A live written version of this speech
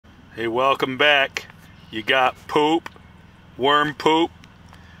Hey, welcome back. You got poop, worm poop.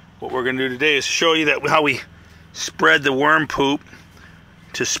 What we're going to do today is show you how we spread the worm poop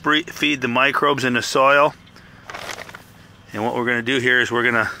to feed the microbes in the soil. And what we're going to do here is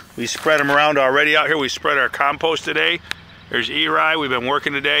we spread them around already out here. We spread our compost today. There's Eri, we've been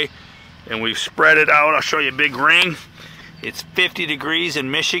working today, and we've spread it out. I'll show you a big ring. It's 50 degrees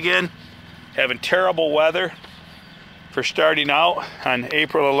in Michigan, having terrible weather for starting out on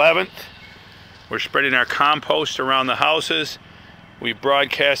April 11th. We're spreading our compost around the houses. We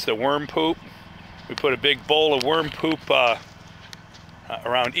broadcast the worm poop. We put a big bowl of worm poop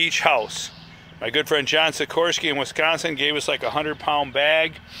around each house. My good friend John Sikorsky in Wisconsin gave us like a 100-pound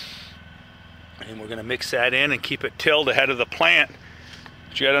bag, and we're going to mix that in and keep it tilled ahead of the plant.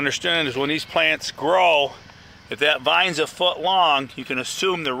 What you got to understand is when these plants grow, if that vine's a foot long, you can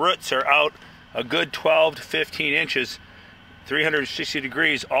assume the roots are out a good 12 to 15 inches, 360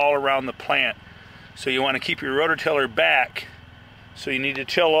 degrees all around the plant. So you want to keep your rototiller back. So you need to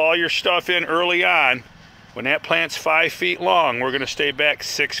till all your stuff in early on. When that plant's 5 feet long, we're going to stay back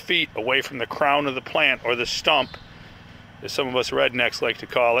 6 feet away from the crown of the plant, or the stump, as some of us rednecks like to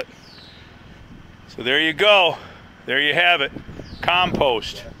call it. So there you go. There you have it.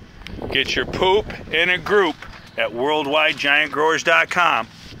 Compost. Get your poop in a group at worldwidegiantgrowers.com.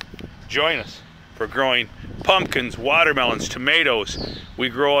 Join us for growing pumpkins, watermelons, tomatoes. We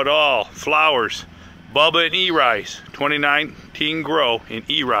grow it all. Flowers. Bubba and Eri's 2019 grow in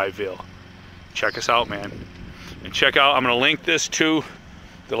Eriville. Check us out, man. And check out, I'm going to link this to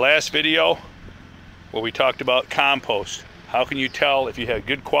the last video where we talked about compost. How can you tell if you had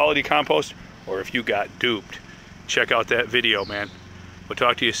good quality compost or if you got duped? Check out that video, man. We'll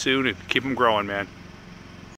talk to you soon, and keep them growing, man.